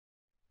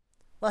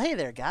Well, hey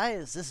there,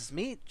 guys. This is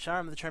me,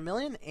 Charm the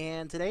Charmeleon,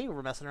 and today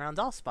we're messing around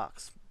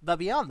DOSBox. But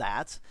beyond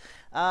that,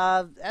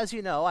 as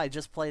you know, I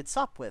just played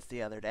Sopwith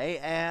the other day,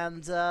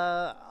 and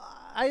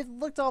I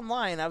looked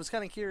online. I was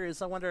kind of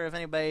curious. I wonder if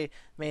anybody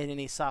made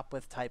any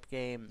Sopwith type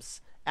games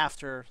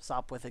after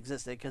Sopwith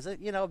existed, because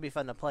it'd be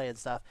fun to play and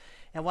stuff.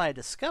 And what I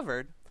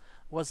discovered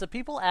was that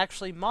people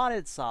actually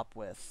modded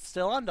Sopwith.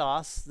 Still on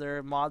DOS.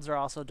 Their mods are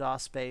also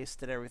DOS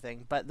based and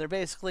everything, but they're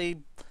basically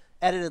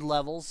edited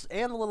levels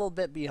and a little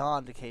bit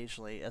beyond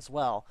occasionally as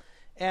well.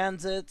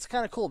 And it's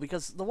kind of cool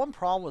because the one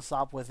problem with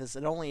Sopwith is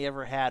it only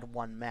ever had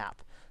one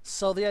map.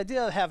 So the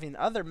idea of having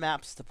other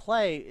maps to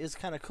play is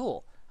kind of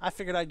cool. I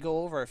figured I'd go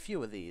over a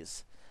few of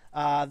these.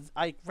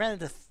 I ran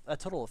into a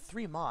total of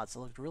 3 mods that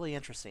looked really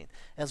interesting,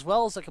 as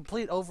well as a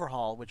complete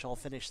overhaul, which I'll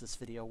finish this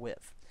video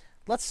with.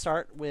 Let's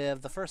start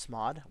with the first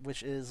mod,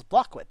 which is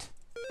Blockwit.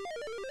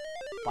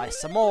 Buy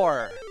some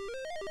more!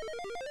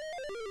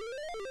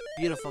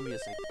 Beautiful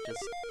music, just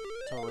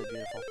totally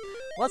beautiful.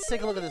 Let's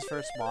take a look at this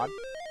first mod.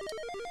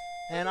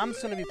 And I'm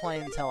just going to be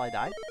playing until I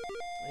die.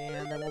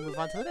 And then we'll move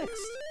on to the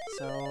next.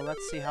 So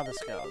let's see how this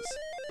goes.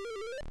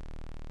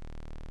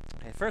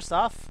 Okay, first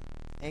off,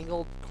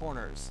 angled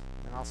corners.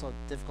 And also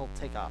difficult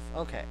takeoff.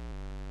 Okay.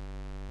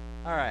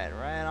 Alright,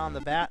 right on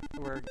the bat,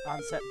 we're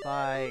onset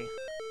by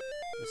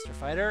Mr.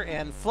 Fighter.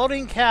 And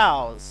floating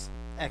cows.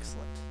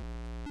 Excellent.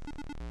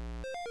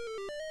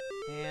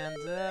 And,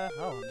 oh,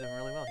 I'm doing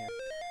really well here.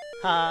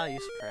 Ha, you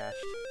crashed.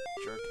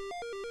 Jerk.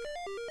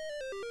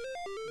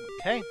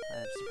 Okay,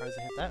 I'm surprised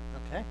I hit that.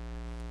 Okay.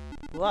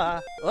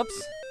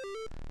 Oops.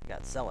 I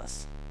got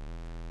zealous.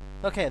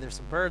 Okay, there's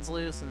some birds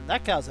loose, and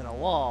that cow's in a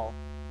wall.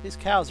 These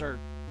cows are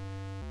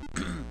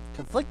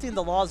conflicting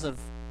the laws of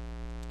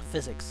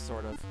physics,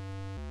 sort of.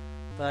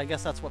 But I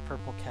guess that's what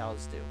purple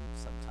cows do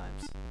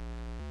sometimes.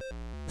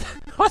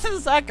 What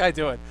is that guy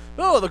doing?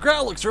 Oh, the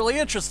ground looks really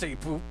interesting.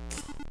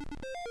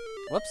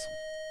 Whoops.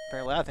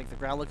 Apparently I think the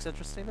ground looks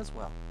interesting as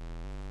well.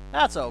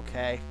 That's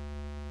okay.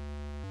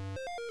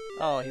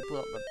 Oh, he blew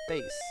up my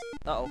base.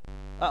 Uh-oh.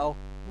 Uh-oh.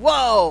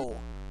 Whoa!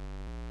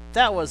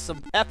 That was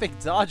some epic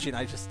dodging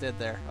I just did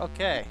there.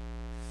 Okay.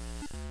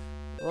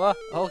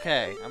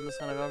 Okay, I'm just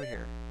gonna go over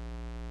here.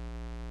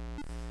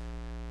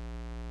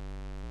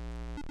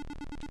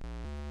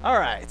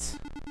 Alright.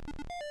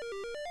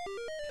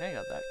 Okay,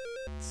 got that.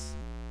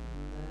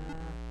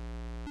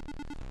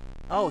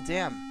 Oh,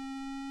 damn.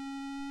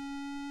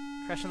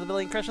 Crashing the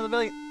building, crashing the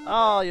building.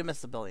 Oh, you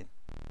missed the building.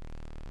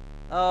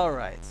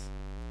 Alright.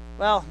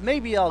 Well,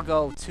 maybe I'll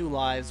go 2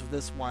 lives with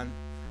this one.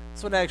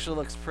 This one actually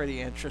looks pretty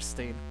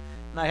interesting.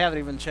 And I haven't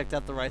even checked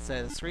out the right side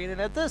of the screen.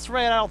 And at this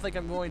rate, I don't think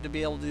I'm going to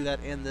be able to do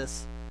that in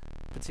this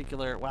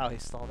particular... Wow, he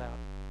stalled out.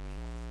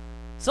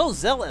 So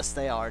zealous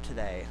they are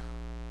today.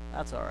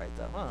 That's alright,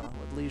 though. Oh,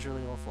 with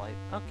leisurely little flight.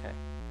 Okay.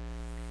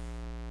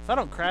 If I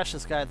don't crash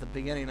this guy at the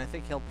beginning, I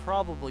think he'll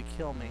probably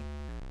kill me.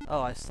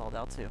 Oh, I stalled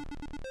out, too.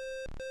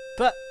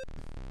 But...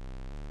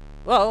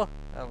 Whoa!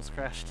 That was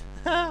crashed.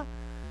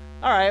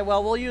 Alright,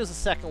 well, we'll use a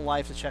second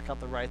life to check out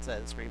the right side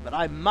of the screen, but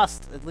I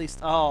must at least...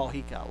 Oh, he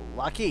got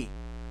lucky.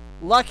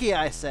 Lucky,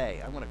 I say.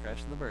 I'm going to crash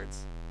into the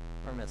birds.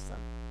 Or miss them.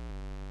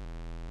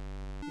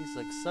 He's,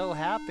 like, so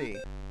happy.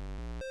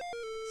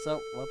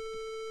 So, whoop.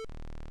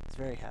 He's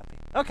very happy.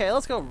 Okay,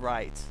 let's go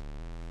right.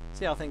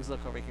 See how things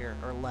look over here.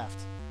 Or left.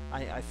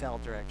 I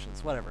failed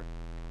directions. Whatever.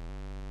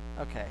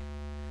 Okay.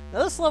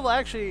 Now, this level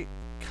actually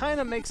kind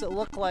of makes it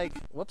look like...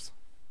 Whoops.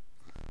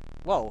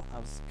 Whoa,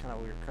 that was kind of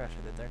a weird crash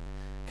I did there.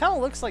 Kind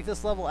of looks like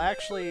this level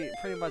actually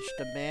pretty much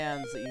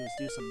demands that you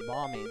do some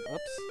bombing.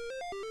 Oops.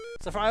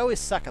 So I always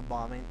suck at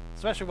bombing,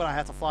 especially when I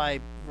have to fly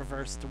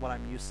reverse to what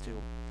I'm used to.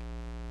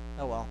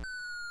 Oh well.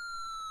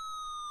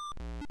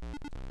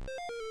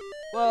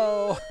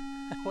 Whoa!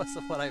 That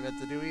wasn't what I meant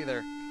to do either.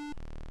 I'm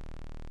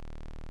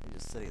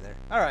just sitting there.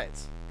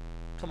 Alright.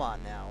 Come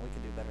on now, we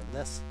can do better than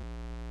this.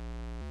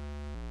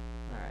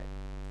 Alright.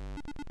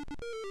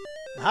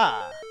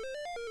 Ha!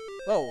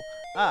 Whoa!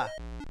 Ah!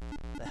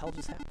 What the hell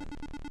just happened?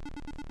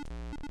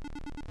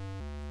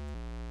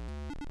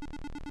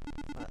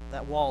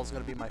 That wall is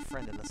going to be my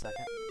friend in a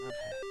second.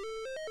 Okay.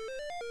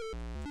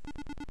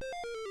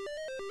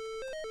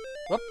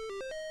 Whoop.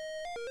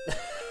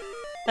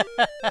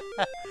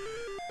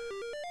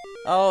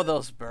 Oh,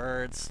 those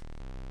birds.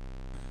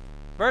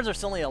 Birds are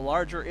certainly a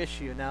larger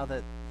issue now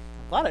that...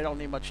 I'm glad I don't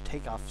need much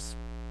takeoff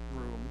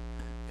room.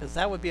 Because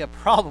that would be a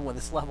problem with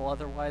this level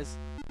otherwise.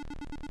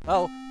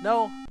 Oh,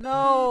 no,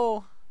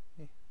 no!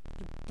 You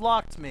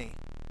blocked me.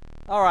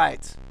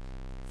 Alright.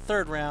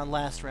 3rd round,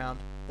 last round.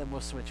 Then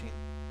we're switching.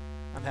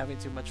 I'm having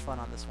too much fun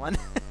on this one.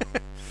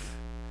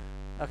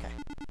 Okay.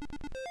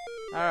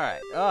 Alright.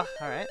 Oh,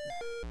 alright.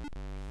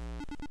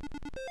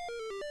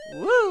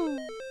 Woo!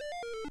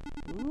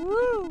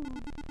 Woo!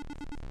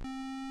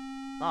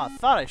 Oh, I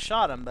thought I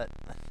shot him, but...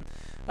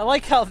 I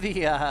like how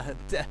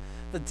the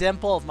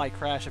dimple of my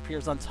crash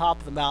appears on top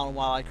of the mountain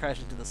while I crash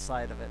into the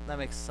side of it. That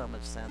makes so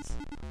much sense.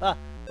 Ah!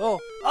 Oh!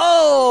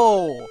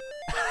 Oh!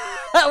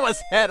 That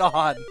was head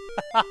on!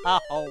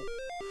 Ow!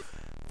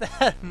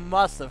 That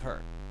must have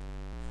hurt.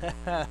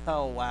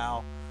 Oh,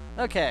 wow.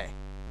 Okay.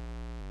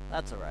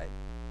 That's alright.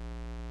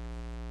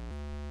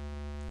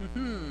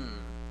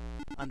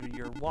 Under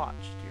your watch,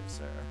 dear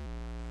sir.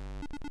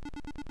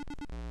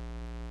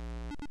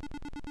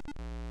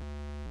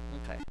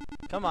 Okay.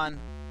 Come on.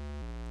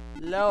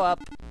 Blow up.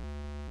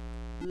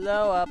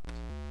 Blow up.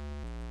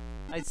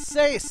 I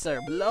say, sir,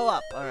 blow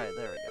up. Alright,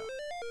 there we go.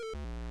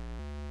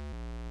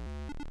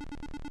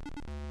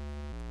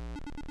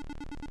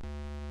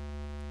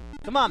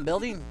 Come on,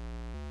 building.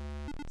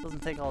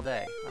 Doesn't take all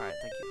day. Alright,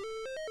 thank you.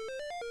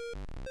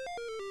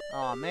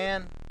 Aw,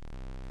 man.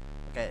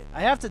 Okay,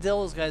 I have to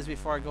deal with those guys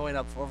before going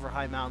up over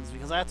high mountains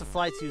because I have to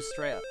fly too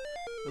straight up.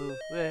 Ooh,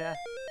 yeah.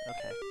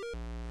 Okay.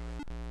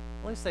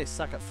 At least they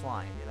suck at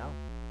flying, you know?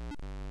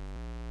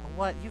 Oh,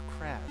 what? You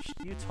crashed.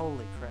 You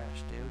totally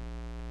crashed, dude.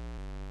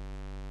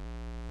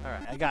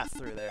 Alright, I got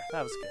through there.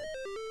 That was good.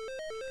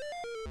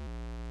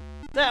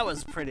 That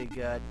was pretty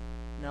good.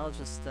 Now let's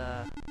just,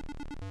 there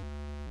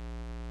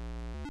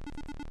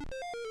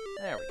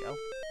we go.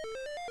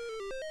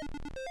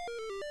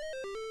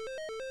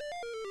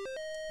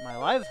 Am I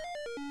alive?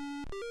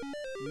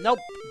 Nope.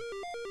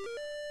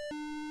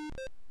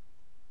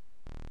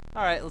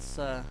 Alright, let's,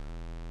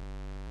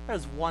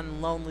 there's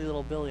one lonely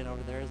little building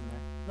over there, isn't there?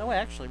 No, wait,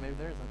 actually, maybe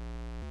there isn't.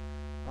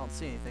 I don't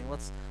see anything.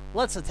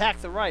 Let's attack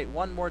the right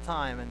one more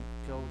time and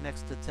go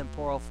next to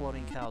temporal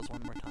floating cows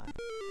one more time.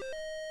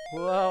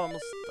 Whoa,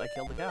 almost I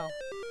killed the cow.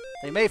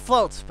 They may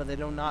float, but they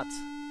are not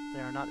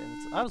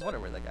in. I was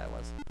wondering where that guy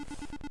was.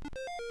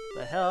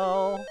 The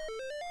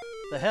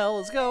hell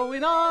is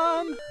going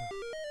on?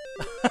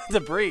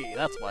 Debris,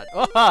 that's what.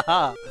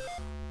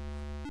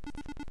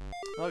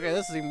 Okay,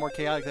 this is even more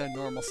chaotic than a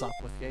normal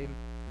Sopwith game.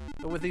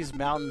 But with these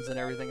mountains and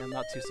everything, I'm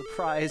not too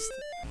surprised.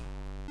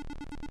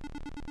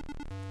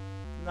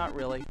 Not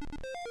really.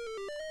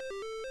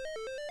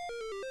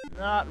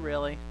 Not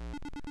really.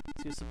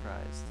 Too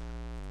surprised.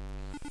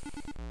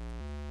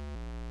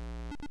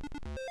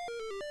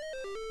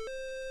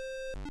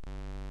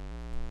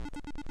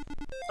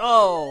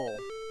 Oh!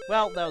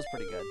 Well, that was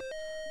pretty good.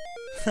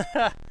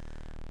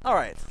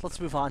 Alright, let's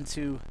move on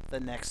to the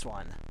next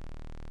one.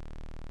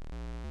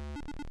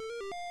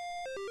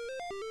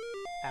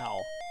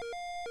 Ow.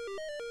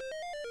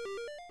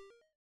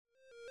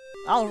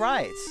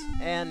 Alright,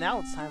 and now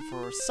it's time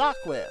for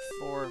Sopwith,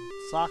 or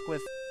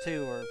Sopwith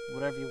 2, or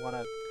whatever you want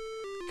to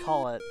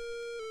call it.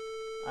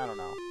 I don't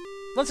know.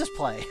 Let's just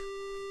play.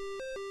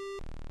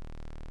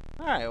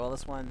 Alright, well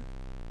this one...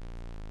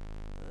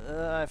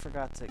 I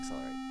forgot to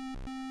accelerate.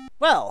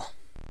 Well,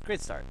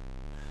 great start.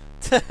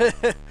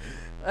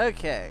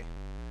 Okay,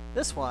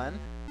 this one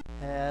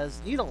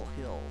has needle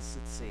hills,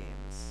 it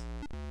seems.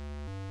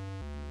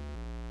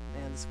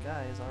 Man, this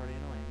guy is already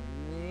annoying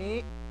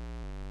me.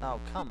 Oh,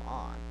 come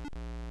on.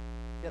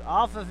 Get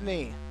off of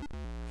me.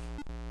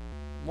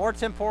 More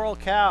temporal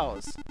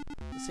cows.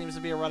 This seems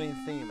to be a running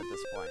theme at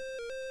this point.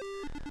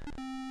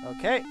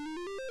 Okay,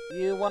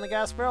 you want a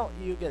gas barrel?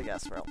 You get a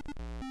gas barrel.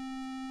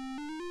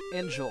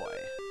 Enjoy.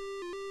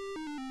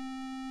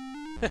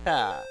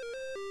 Haha.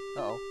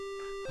 Uh-oh.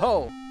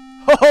 Ho!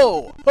 Ho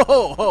ho! Ho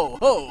ho ho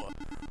ho!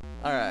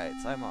 Alright,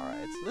 I'm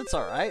alright. It's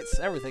alright.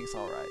 Everything's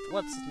alright.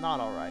 What's not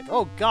alright?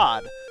 Oh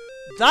god!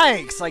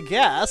 Thanks, I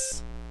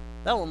guess!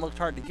 That one looked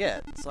hard to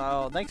get,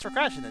 so thanks for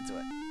crashing into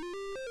it.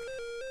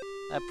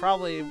 That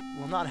probably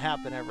will not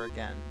happen ever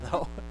again,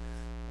 though.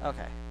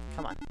 Okay,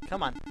 come on,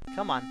 come on,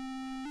 come on.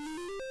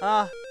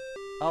 Oh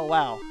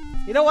wow.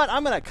 You know what?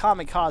 I'm gonna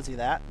kamikaze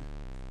that.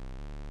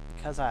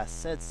 Because I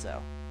said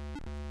so.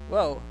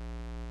 Whoa.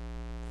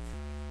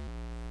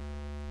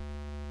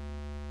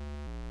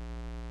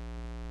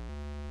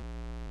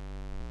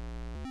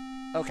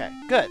 Okay,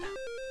 good.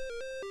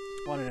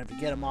 Wanted to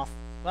get him off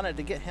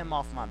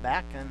my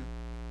back, and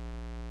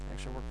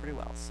actually worked pretty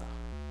well, so.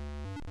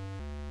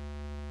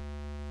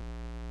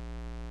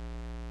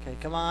 Okay,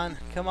 come on,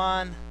 come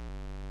on.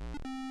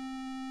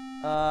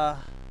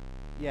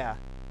 Yeah.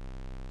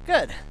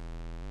 Good.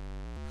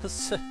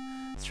 Let's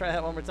try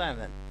that one more time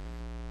then.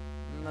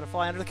 I'm gonna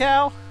fly under the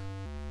cow.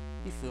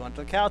 He flew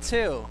under the cow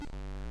too.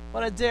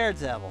 What a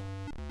daredevil.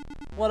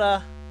 What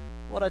a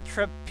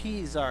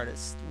trapeze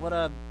artist. What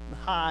a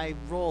high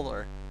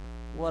roller.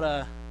 What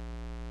a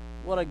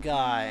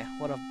guy.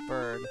 What a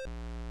bird.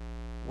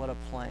 What a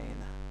plane.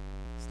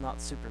 It's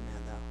not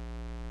Superman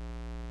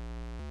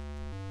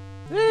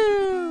though.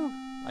 Woo!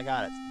 I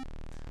got it.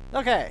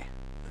 Okay.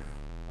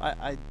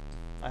 I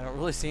don't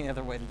really see any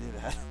other way to do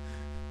that.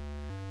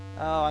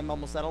 Oh, I'm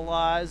almost out of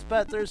lives,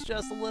 but there's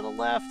just a little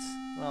left.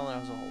 Well,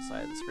 there's a whole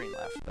side of the screen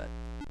left, but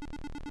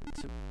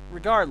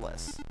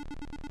regardless.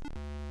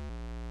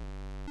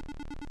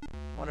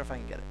 I wonder if I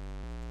can get it.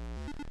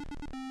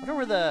 I wonder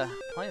where the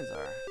planes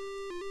are.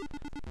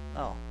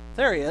 Oh,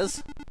 there he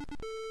is.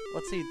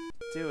 What's he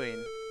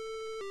doing?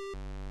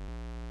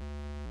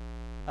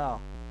 Oh.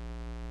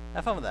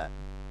 Have fun with that.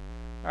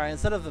 Alright,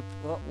 instead of the...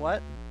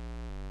 What?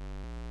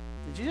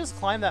 Did you just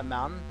climb that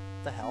mountain?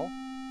 What the hell?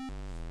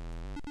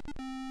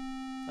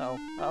 Uh-oh.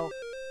 Uh-oh.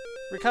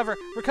 Recover!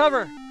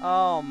 Recover!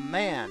 Oh,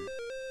 man.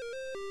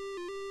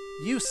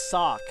 You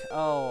suck.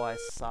 Oh, I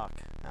suck.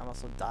 I'm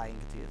also dying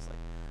continuously.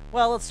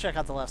 Well, let's check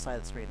out the left side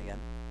of the screen again.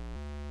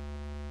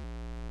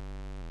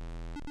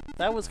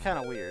 That was kind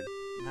of weird,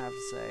 I have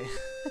to say.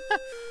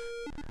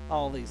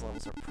 All these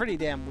levels are pretty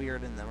damn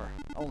weird in their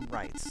own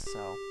rights,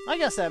 so I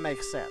guess that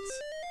makes sense.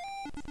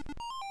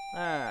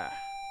 Ah.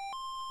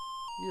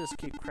 You just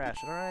keep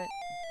crashing, alright?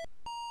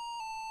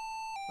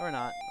 Or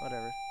not,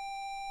 whatever.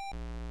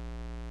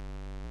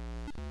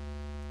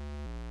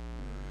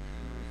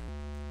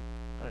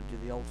 Gotta do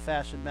the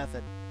old-fashioned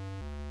method.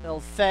 The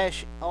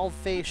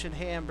old-fashioned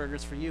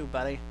hamburgers for you,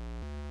 buddy.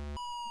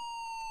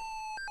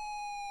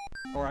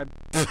 Or I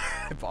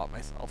bought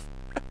myself.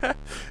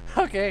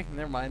 Okay,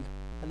 never mind.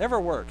 It never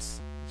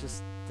works. It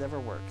just never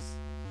works.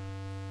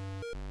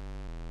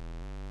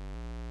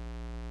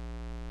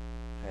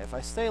 Okay, if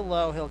I stay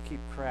low, he'll keep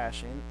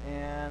crashing.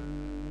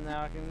 And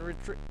now I can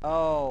retreat.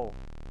 Oh,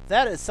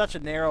 that is such a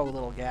narrow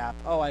little gap.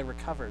 Oh, I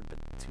recovered, but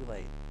too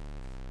late.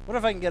 What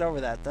if I can get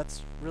over that?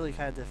 That's really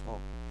kind of difficult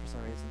for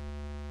some reason.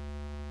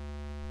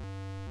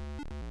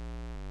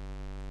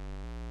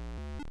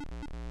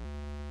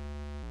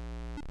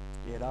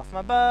 Get off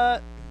my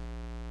butt.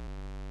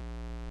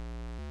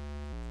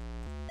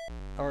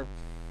 Or,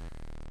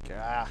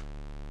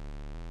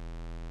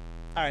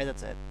 Alright,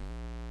 that's it.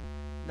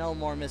 No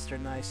more Mr.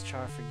 Nice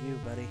Char for you,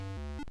 buddy.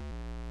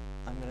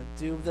 I'm gonna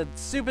do the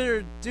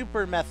super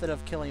duper method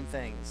of killing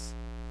things.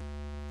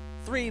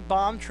 3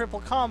 bomb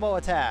triple combo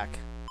attack.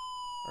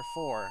 Or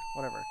 4,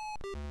 whatever.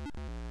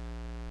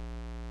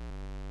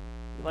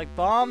 You like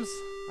bombs?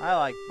 I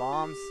like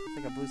bombs. I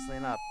think I'm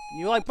loosening up.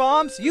 You like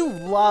bombs? You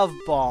love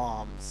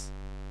bombs.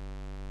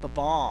 The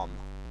bomb.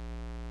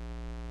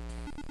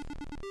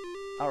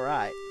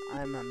 Alright.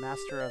 I'm a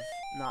master of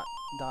not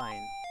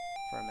dying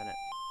for a minute.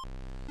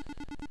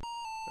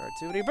 There are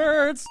too many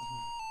birds!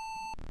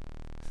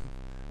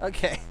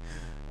 Okay.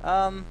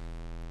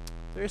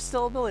 There's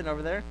still a building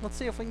over there. Let's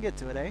see if we can get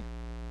to it, eh?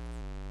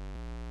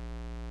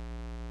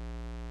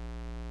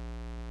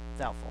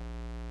 Doubtful.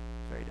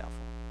 Very doubtful.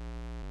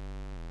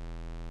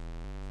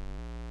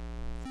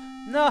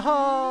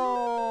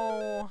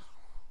 No!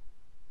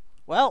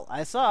 Well,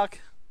 I suck.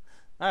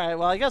 Alright,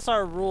 well, I guess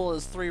our rule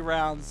is 3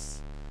 rounds.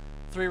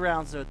 3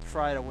 rounds to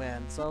try to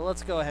win. So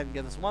let's go ahead and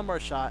give this one more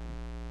shot.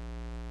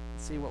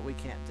 And see what we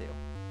can't do.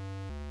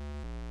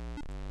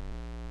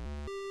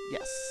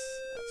 Yes,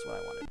 that's what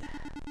I wanted.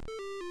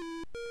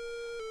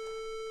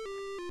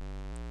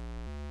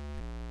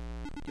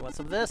 You want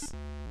some of this?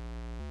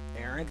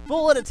 Errant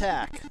bullet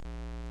attack!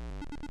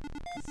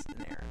 It's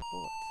an errant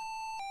bullet.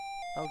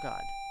 Oh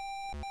god.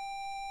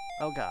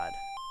 Oh god.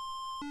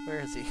 Where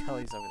is he? Oh,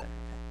 he's over there.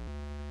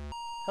 Okay.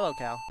 Hello,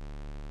 cow.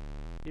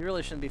 You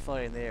really shouldn't be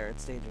floating in the air.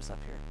 It's dangerous up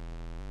here.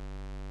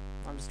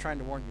 I'm just trying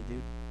to warn you,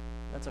 dude.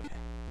 That's okay.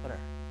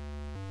 Whatever.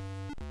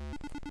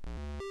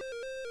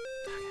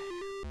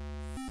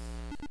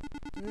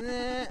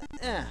 Okay.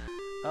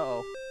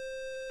 Uh-oh.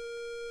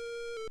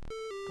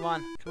 Come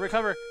on.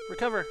 Recover!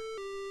 Recover!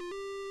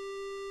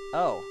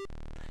 Oh.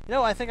 You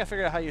know, I think I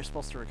figured out how you're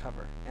supposed to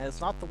recover. And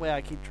it's not the way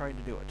I keep trying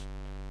to do it.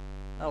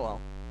 Oh well.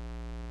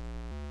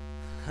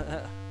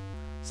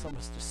 So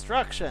much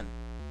destruction!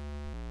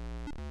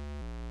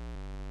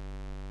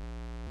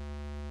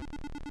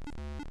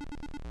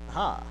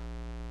 Aha.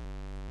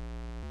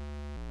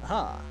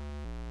 Aha.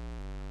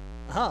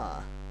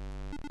 Aha.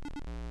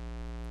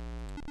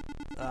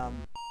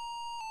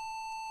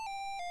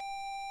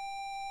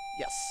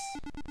 Yes.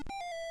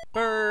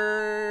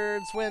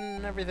 Birds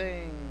win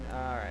everything.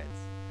 Alright.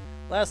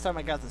 Last time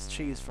I got this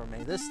cheese for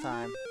me. This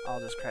time, I'll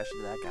just crash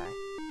into that guy.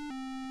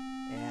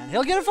 And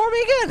he'll get it for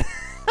me again!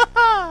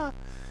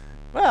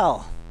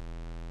 Well,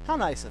 how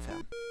nice of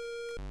him.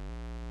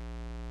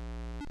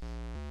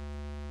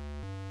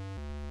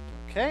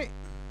 Okay.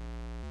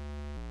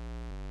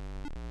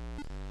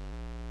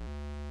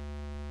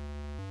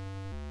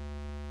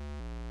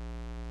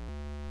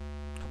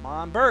 Come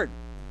on, bird.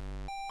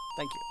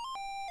 Thank you.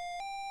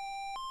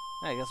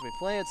 I guess we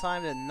plenty of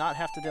time to not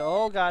have to do.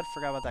 Oh god,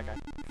 forgot about that guy.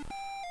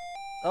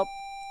 Oh,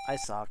 I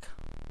sock.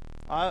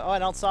 I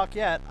don't sock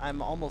yet.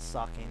 I'm almost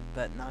socking,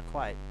 but not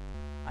quite.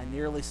 I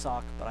nearly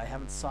sock, but I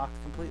haven't socked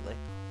completely.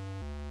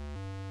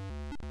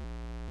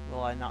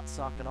 Will I not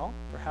sock at all?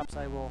 Perhaps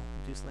I will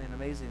do something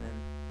amazing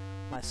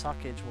and my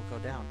sock gauge will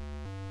go down.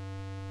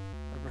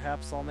 Or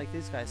perhaps I'll make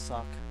these guys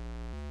sock.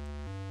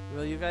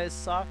 Will you guys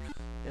sock?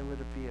 It would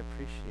be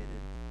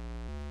appreciated.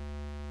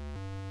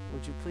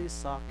 Would you please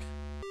sock?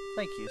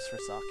 Thank yous for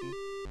socking.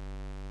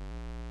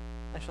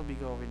 I shall be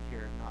going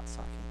here and not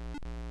socking.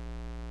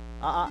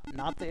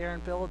 Not the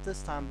errant billet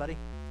this time, buddy.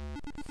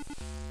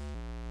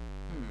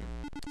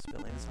 This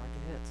building is hard to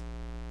hit.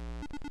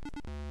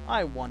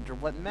 I wonder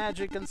what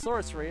magic and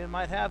sorcery it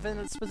might have in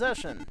its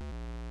possession.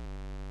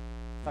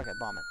 Fuck it,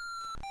 bomb it.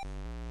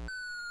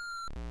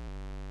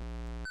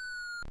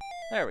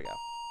 There we go.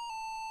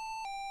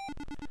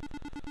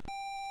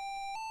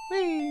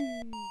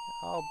 Whee!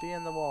 I'll be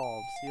in the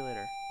wall. See you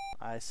later.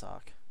 I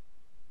sock.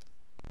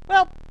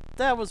 Well,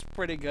 that was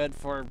pretty good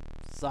for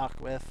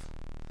Sopwith.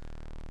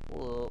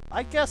 Well,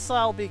 I guess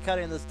I'll be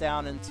cutting this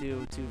down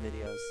into 2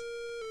 videos.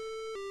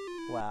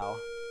 Wow.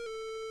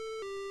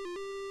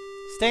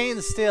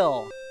 Staying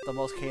still. The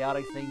most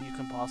chaotic thing you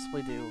can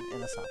possibly do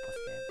in a Sopwith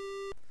game.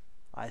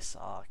 I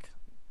suck.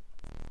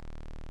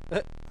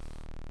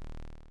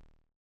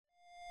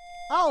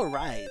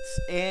 Alright,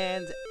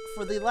 and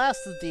for the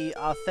last of the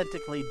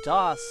authentically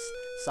DOS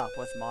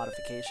Sopwith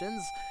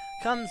modifications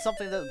comes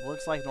something that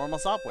looks like normal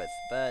Sopwith,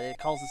 but it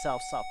calls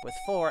itself Sopwith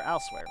 4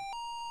 elsewhere.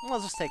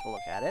 Let's just take a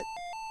look at it.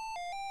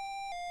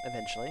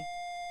 Eventually.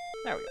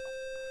 There we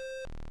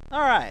go.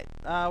 Alright,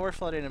 we're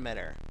floating in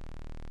midair.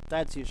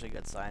 That's usually a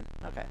good sign.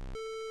 Okay.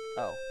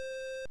 Oh.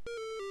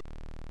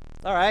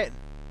 Alright.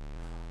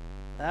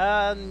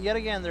 Yet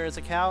again, there is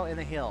a cow in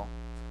a hill.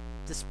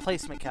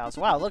 Displacement cows.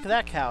 Wow, look at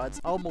that cow. It's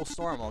almost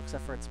normal,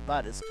 except for its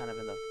butt is kind of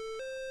in the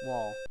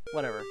wall.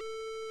 Whatever.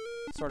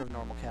 Sort of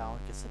normal cow.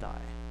 It gets to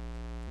die.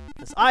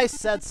 Because I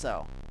said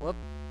so. Whoop.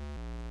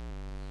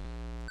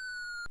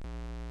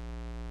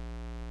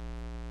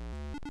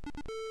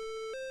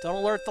 Don't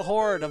alert the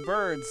horde of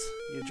birds,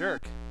 you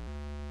jerk.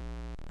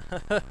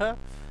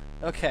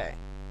 Okay.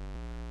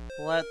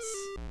 Let's...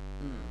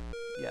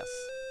 yes.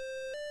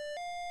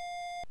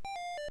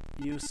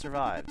 You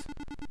survived.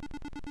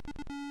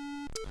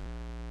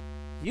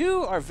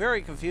 You are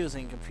very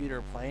confusing,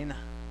 computer plane.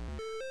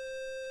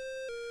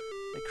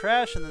 They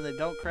crash, and then they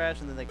don't crash,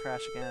 and then they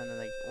crash again, and then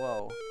they...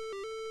 Whoa.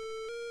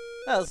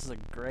 Oh, this is a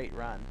great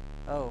run.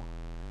 Oh.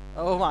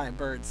 Oh my,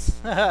 birds.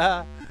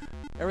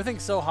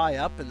 Everything's so high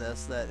up in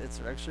this that it's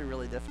actually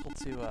really difficult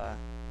to,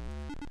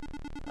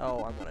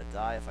 Oh, I'm gonna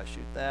die if I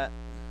shoot that.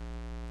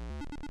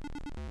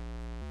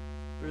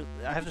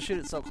 I have to shoot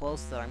it so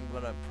close that I'm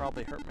gonna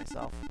probably hurt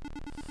myself.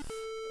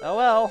 Oh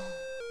well.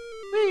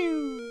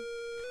 Woo!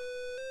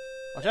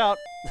 Watch out!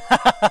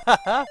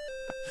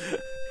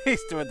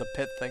 He's doing the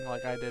pit thing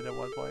like I did at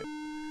one point.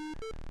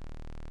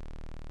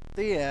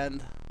 The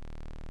end.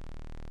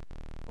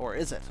 Or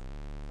is it?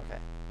 Okay.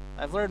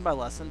 I've learned my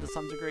lesson to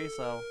some degree,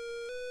 so...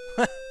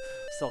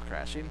 Still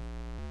crashing.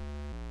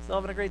 Still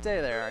having a great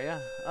day there, are ya?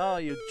 Oh,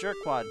 you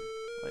jerkwad.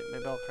 Wait,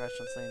 maybe I'll crash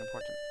on something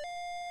important.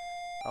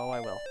 Oh, I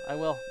will. I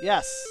will.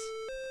 Yes!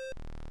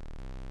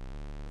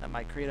 That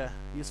might create a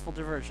useful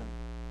diversion,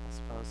 I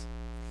suppose.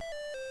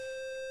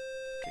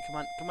 Okay, come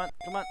on, come on,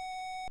 come on.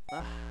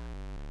 Ah.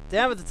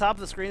 Damn it, the top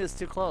of the screen is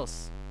too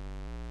close.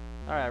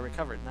 Alright, I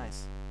recovered.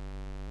 Nice.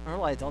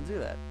 Normally I don't do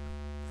that.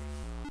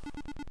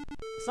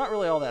 It's not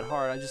really all that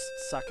hard, I just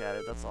suck at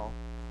it, that's all.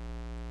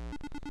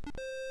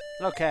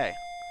 Okay.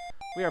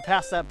 We are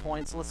past that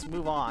point, so let's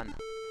move on.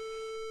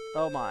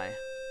 Oh my.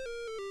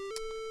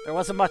 There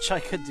wasn't much I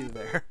could do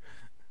there.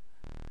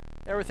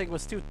 Everything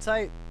was too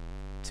tight.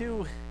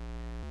 Too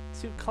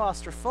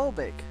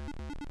claustrophobic.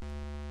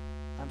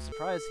 I'm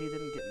surprised he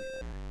didn't get me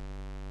there.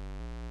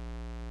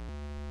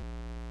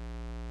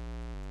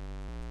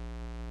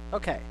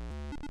 Okay.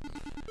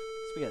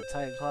 Speaking of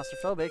tight and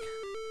claustrophobic,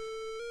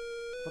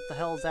 what the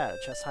hell is that? A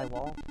chest-high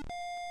wall?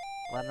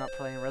 Glad I'm not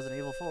playing Resident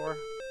Evil 4.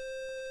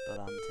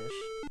 But Tish.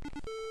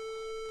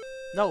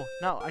 No,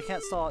 no, I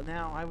can't stall it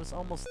now. I was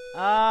almost...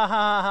 Ah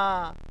ha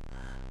ha!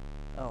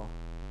 Oh.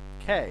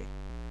 Okay.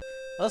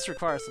 Well, this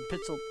requires some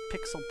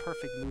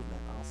pixel-perfect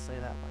movement, I'll say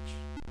that much.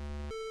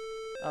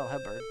 Oh, hey,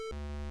 bird.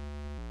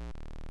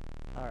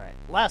 Alright.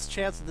 Last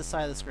chance at this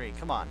side of the screen.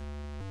 Come on.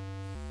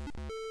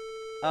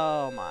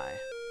 Oh, my.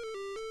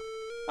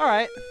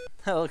 Alright.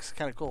 That looks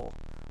kind of cool.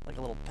 Like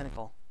a little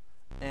pinnacle.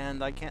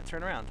 And I can't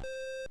turn around.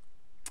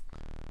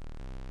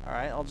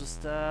 Alright, I'll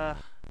just,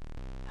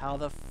 how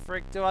the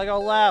frick do I go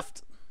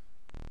left?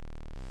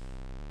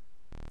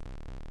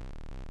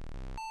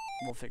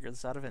 We'll figure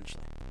this out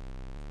eventually.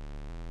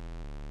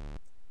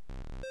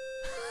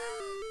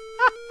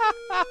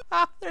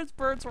 There's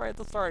birds right at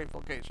the starting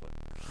location.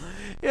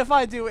 If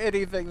I do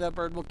anything, that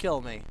bird will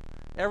kill me.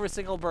 Every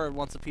single bird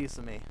wants a piece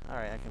of me.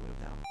 Alright, I can move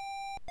now.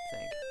 I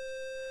think.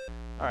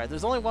 Alright,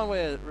 there's only one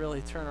way to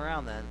really turn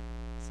around then.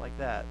 It's like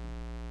that.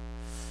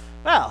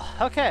 Well,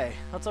 okay.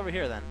 What's over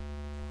here then?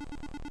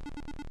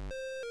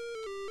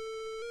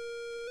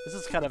 This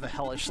is kind of a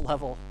hellish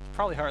level.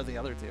 Probably harder than the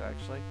other two,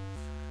 actually.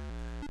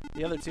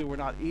 The other two were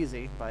not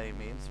easy, by any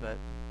means, but...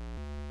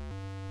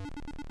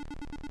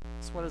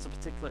 This one is a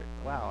particular...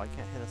 Wow, I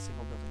can't hit a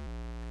single building.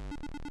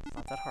 It's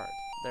not that hard.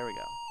 There we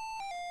go.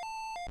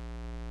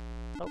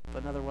 Oh,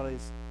 another one of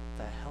these...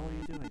 What the hell are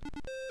you doing?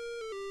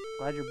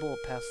 Glad your bullet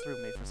passed through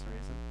me for some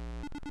reason.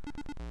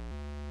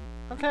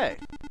 Okay.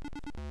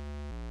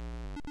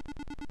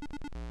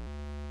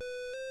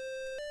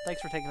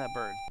 Thanks for taking that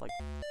bird, like,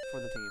 for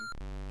the team.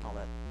 All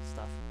that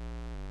stuff.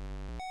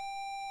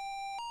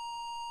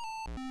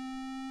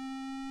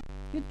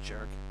 You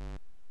jerk.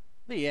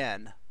 The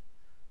end.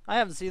 I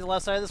haven't seen the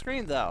left side of the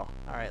screen, though.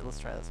 Alright, let's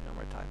try this one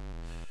more time.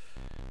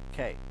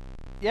 Okay.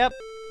 Yep.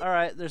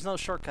 Alright, there's no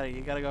shortcutting.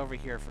 You gotta go over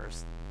here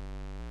first.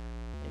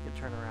 You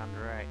can turn around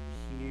right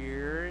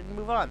here and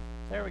move on.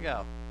 There we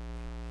go.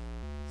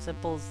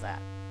 Simple as that.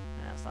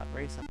 Yeah, it's not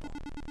very simple.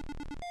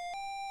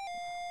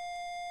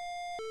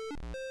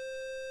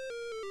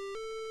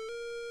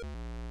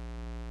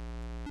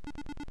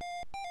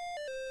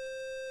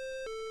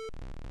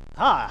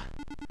 Ha!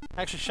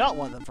 I actually shot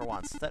one of them for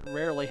once. That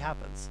rarely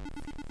happens.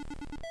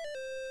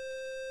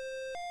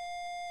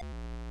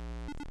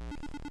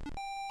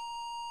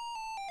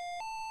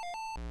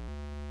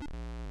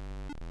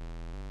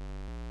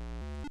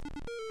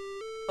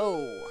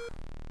 Oh.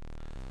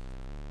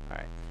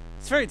 Alright.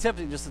 It's very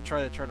tempting just to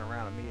try to turn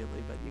around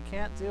immediately, but you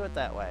can't do it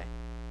that way.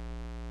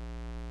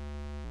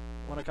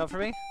 Wanna come for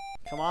me?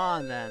 Come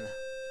on, then.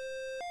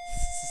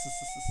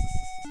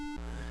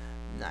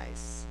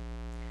 Nice.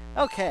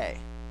 Okay.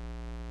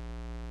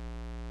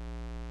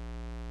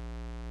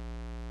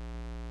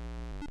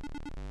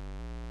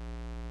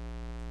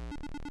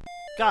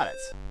 Got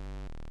it.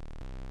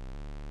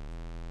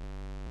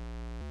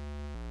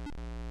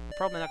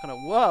 Probably not gonna...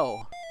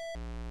 Whoa!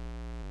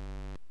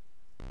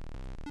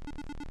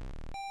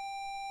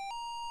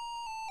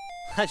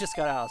 I just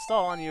got out of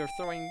stall and you're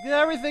throwing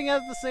everything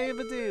at the same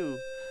ado.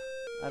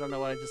 I don't know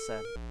what I just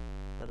said.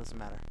 That doesn't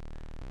matter.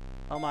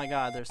 Oh my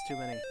god, there's too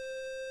many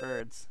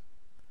birds.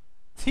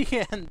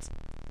 The end.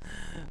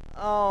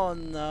 Oh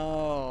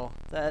no.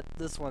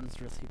 This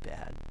one's really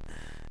bad.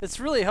 It's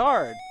really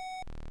hard.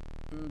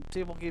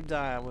 People keep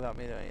dying without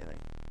me doing anything.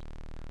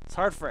 It's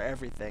hard for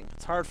everything.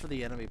 It's hard for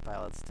the enemy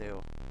pilots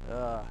too.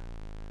 Ugh.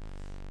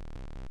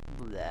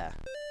 Blah.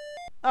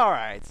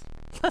 Alright.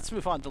 Let's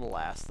move on to the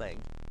last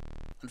thing.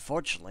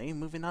 Unfortunately,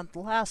 moving on to the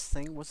last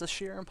thing was a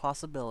sheer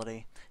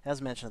impossibility.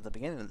 As mentioned at the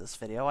beginning of this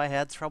video, I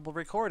had trouble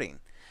recording.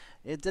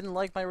 It didn't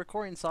like my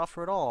recording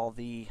software at all,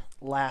 the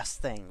last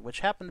thing,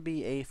 which happened to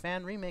be a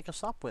fan remake of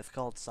Sopwith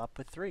called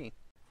Sopwith 3.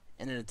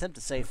 In an attempt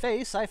to save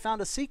face, I found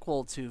a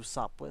sequel to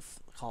Sopwith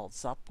called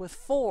Sopwith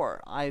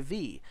 4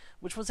 IV,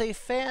 which was a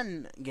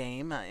fan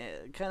game,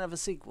 kind of a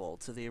sequel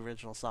to the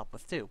original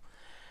Sopwith 2.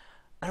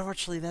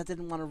 Unfortunately, that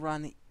didn't want to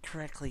run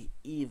correctly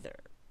either.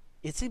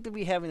 It seemed to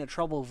be having a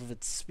trouble with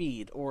its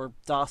speed, or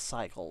DOS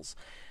cycles.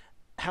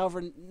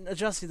 However,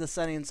 adjusting the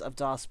settings of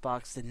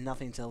DOSBox did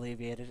nothing to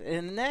alleviate it,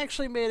 and it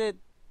actually made it,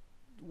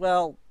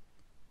 well,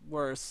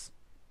 worse.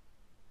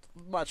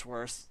 Much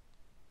worse.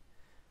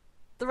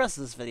 The rest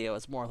of this video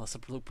is more or less a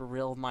blooper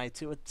reel of my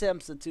two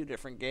attempts at two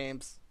different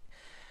games.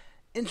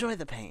 Enjoy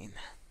the pain.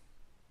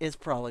 It's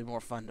probably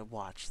more fun to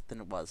watch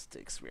than it was to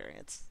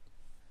experience.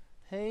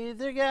 Hey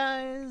there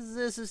guys,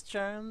 this is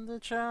Charm the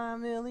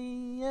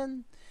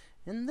Charmeleon.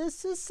 And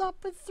this is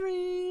Sopwith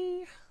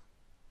 3,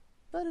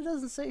 but it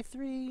doesn't say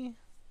 3.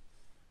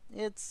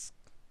 It's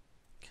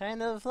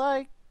kind of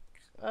like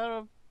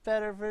a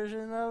better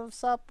version of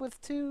Sopwith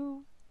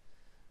 2,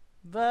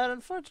 but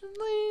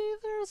unfortunately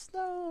there's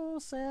no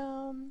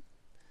sound,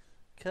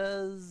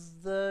 cause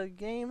the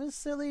game is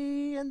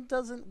silly and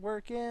doesn't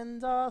work in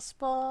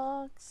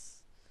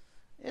DOSBox.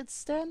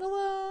 It's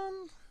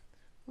standalone,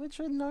 which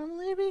would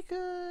normally be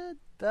good,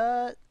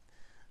 but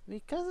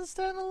because it's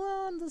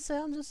standalone, the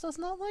sound just does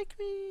not like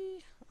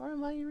me or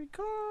my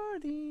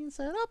recording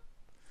setup,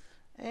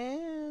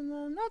 and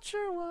I'm not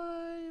sure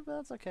why, but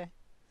that's okay.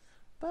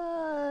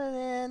 But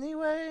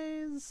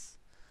anyways,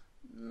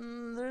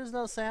 there's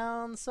no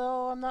sound,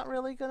 so I'm not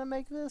really gonna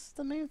make this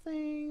the main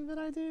thing that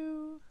I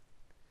do.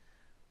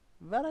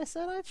 But I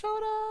said I'd show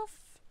it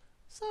off,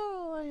 so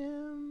I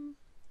am.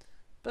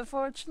 But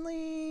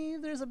fortunately,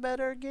 there's a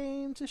better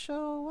game to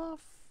show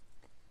off,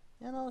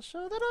 and I'll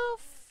show that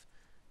off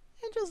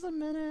in just a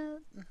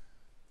minute.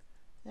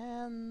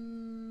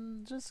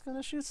 And just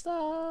gonna shoot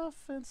stuff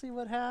and see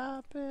what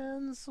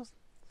happens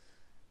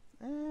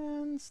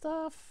and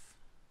stuff.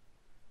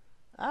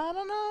 I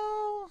don't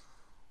know.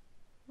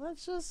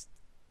 Let's just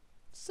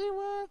see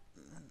what.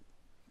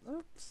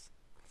 Oops.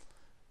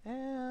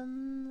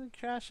 And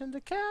crash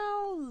into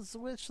cows,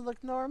 which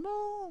look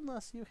normal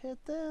unless you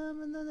hit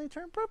them and then they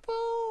turn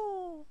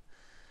purple.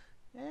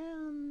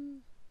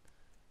 And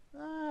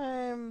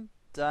I'm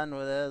done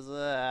with this.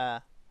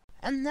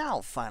 And now,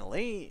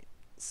 finally,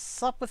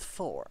 Sopwith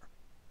 4.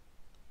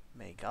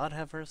 May God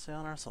have mercy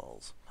on our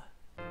souls.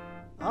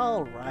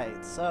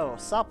 Alright, so,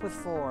 Sopwith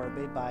 4,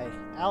 made by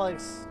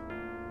Alex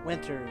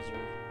Winters,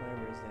 or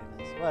whatever his name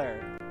is.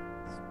 Whatever.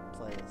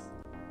 Plays.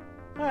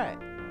 Alright.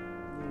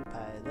 New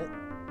pilot.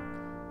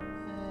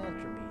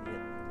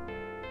 Intermediate.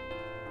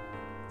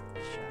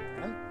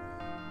 Sharon.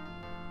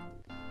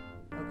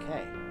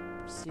 Okay.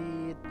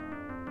 Proceed.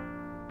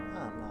 I'm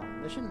not on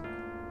mission.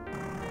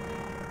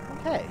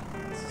 Okay,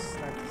 let's just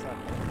start this up.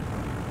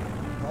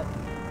 What?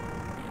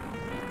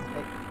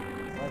 Hey,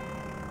 what?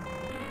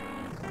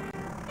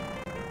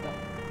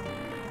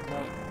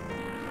 No.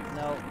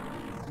 No.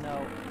 No.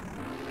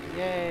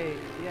 Yay!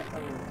 Yeah. Oh,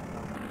 no.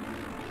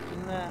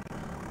 Nah.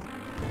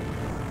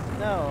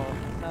 No.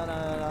 No. No.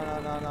 No. No.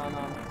 No. No.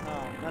 No.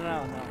 No. No.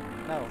 No.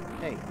 No.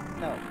 Hey.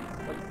 No.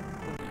 What?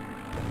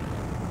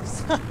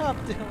 Stop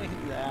doing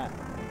that.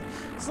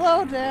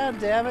 Slow down,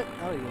 damn it!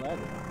 Oh, you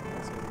landed.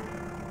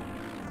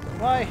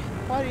 Why?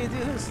 Why do you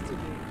do this to me?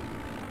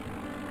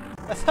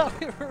 I thought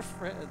we were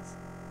friends.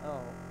 Oh,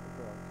 we're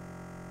broke.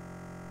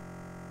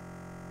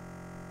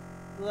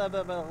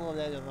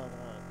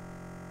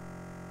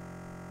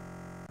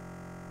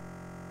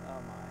 Oh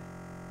my.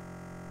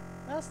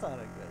 That's not a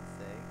good